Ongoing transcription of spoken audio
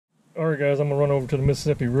Alright guys, I'm going to run over to the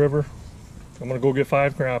Mississippi River. I'm going to go get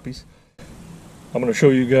 5 crappies. I'm going to show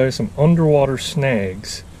you guys some underwater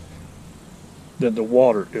snags that the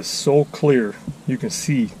water is so clear you can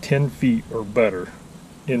see 10 feet or better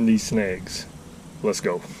in these snags. Let's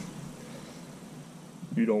go.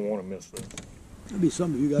 You don't want to miss this. That'd be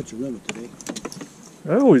something. You got your limit today.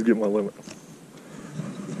 I always get my limit.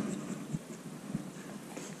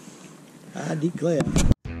 I declare.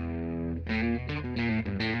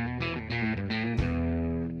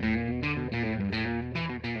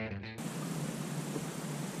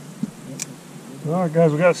 Alright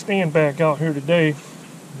guys, we got a stand back out here today.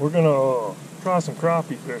 We're gonna try some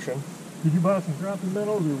crappie fishing. Did you buy some crappie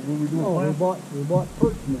minnows or were we doing we bought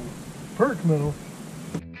perch minnows. Perch minnows?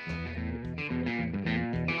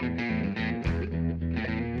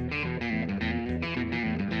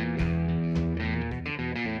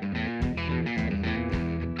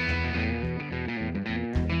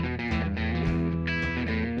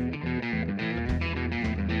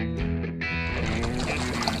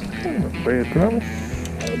 Not bad, crappie.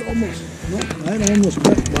 I'd almost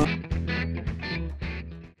bet Bob.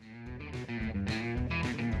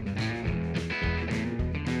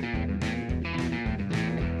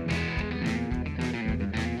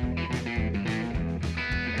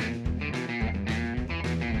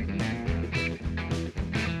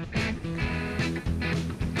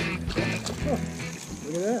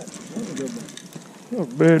 Look at that. That's a good one. Not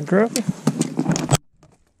bad, crappie.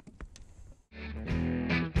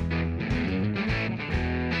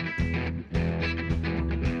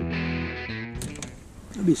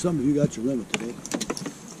 That'd be something. You got your limit today.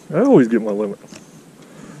 I always get my limit.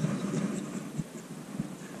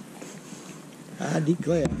 I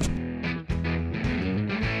declare.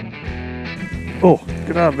 Oh,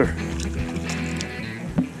 get out of there.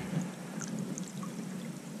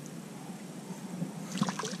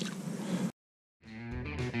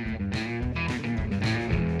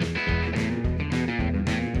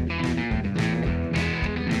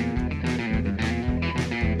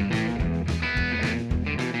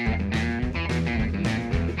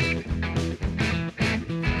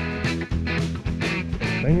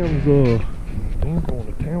 Stan's going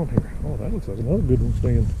to town here. Oh, that looks like another good one,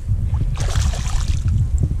 Stan.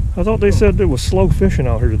 I thought they said there was slow fishing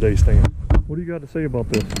out here today, Stan. What do you got to say about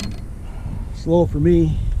this? Slow for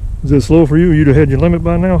me. Is it slow for you? You'd have had your limit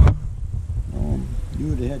by now? You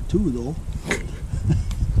would have had 2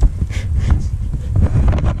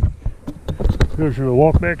 though. Should I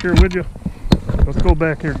walk back here with you? Let's go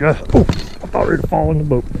back here, guys. Oh, I thought we were falling in the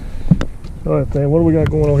boat. All right, Stan, what do we got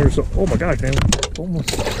going on here? So, oh my gosh, Stan,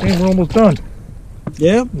 we're almost done.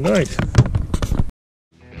 Yeah. Nice.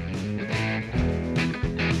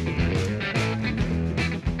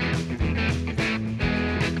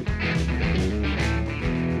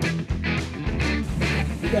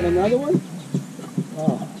 You got another one?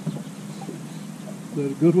 Oh. Is that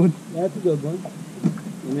a good one? That's a good one.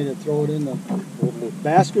 You mean to throw it in the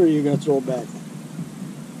basket or are you going to throw it back?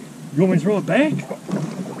 You want me to throw it back?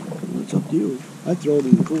 It's up to you. I'd throw it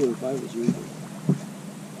in the cooler if I was you.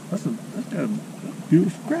 That's a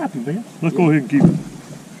beautiful crappie, man. Let's go ahead and keep it.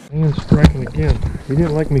 And striking again. He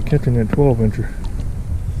didn't like me catching that 12-incher.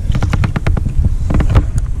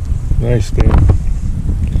 Nice, Stan.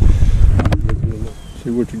 See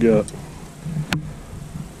what you got.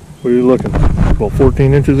 What are you looking? About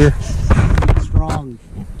 14 inches there? Strong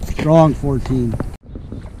 14.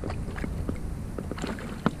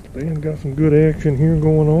 Stan got some good action here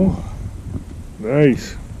going on.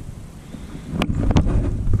 Nice.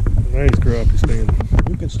 Nice crappie, Stan.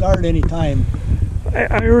 You can start any time.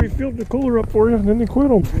 I already filled the cooler up for you, and then they quit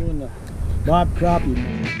them. Doing the Bobcrappies.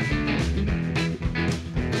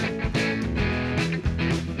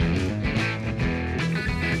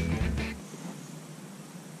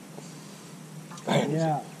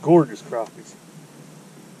 Yeah. Gorgeous crappies.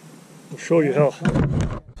 I'll show you how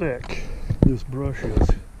thick this brush is.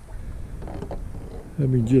 I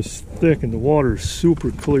mean, just thick, and the water is super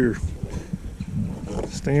clear.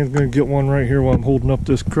 Stan's gonna get one right here while I'm holding up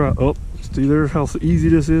this crop. Oh, see there how easy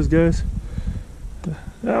this is, guys?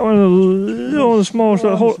 That one is on the small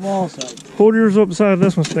side. Hold yours up beside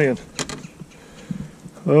this one, Stan.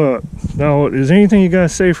 Now, is there anything you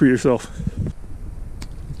guys say for yourself?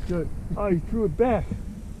 Good. Oh, you threw it back.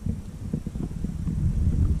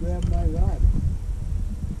 Grab my rod.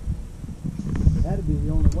 That'd be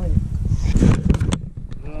the only way.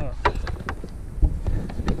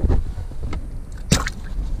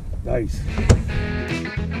 Nice.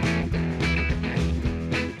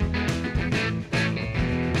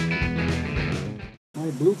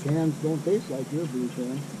 My blue cans don't taste like your blue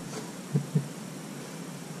cans.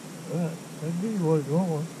 That'd be what it's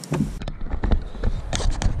going.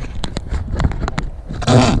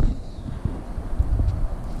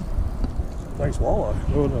 Nice walleye.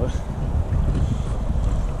 Oh, nice.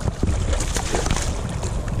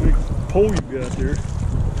 Big pole you got there.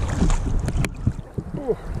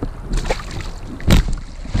 Oh.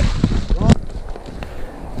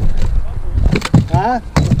 Huh?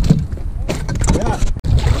 Yeah.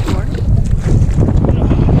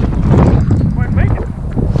 Might make it.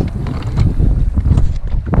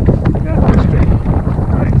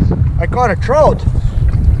 Nice. I caught a trout.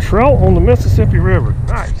 Trout on the Mississippi River.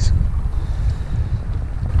 Nice.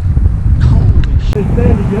 Hey,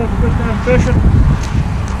 Sandy, you have a good time fishing?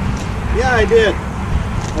 Yeah, I did.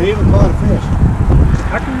 I even caught a fish.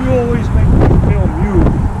 How come you always make me film you,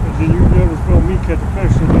 and then you never film me catch a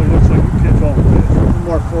fish, so then it looks like you catch all the fish?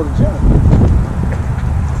 More photogenic.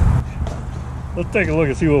 Let's take a look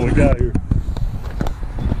and see what we got here.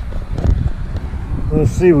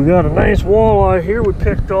 Let's see, we got a nice walleye here we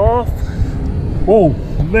picked off. Whoa,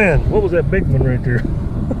 man, what was that big one right there?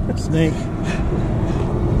 Snake.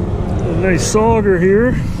 A nice sauger here.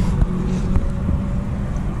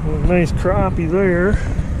 A nice crappie there.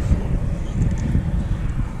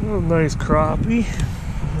 A nice crappie.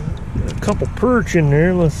 Got a couple perch in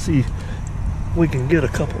there. Let's see if we can get a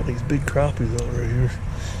couple of these big crappies out right here.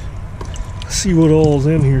 See what all's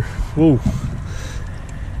in here. Whoa.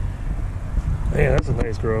 Man, that's a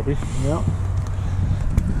nice crappie. Yeah.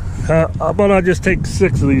 How about I just take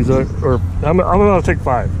 6 of these, or I'm gonna take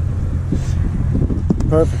 5.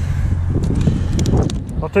 Perfect.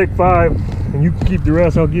 I'll take 5, and you can keep the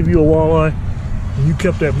rest. I'll give you a walleye. And you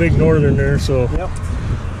kept that big northern there, so Yep.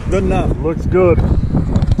 Good enough. looks good.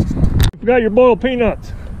 You forgot your boiled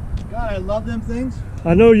peanuts. God, I love them things.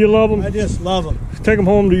 I know you love them. I just love them. Take them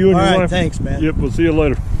home to you and All your right, wife. thanks, man. Yep, we'll see you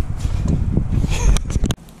later.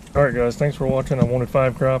 Alright guys, thanks for watching. I wanted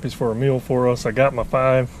 5 crappies for a meal for us. I got my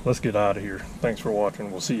 5. Let's get out of here. Thanks for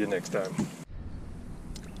watching. We'll see you next time.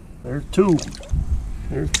 There's 2.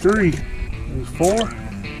 There's 3. There's 4.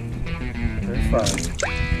 There's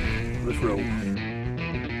 5. Let's roll.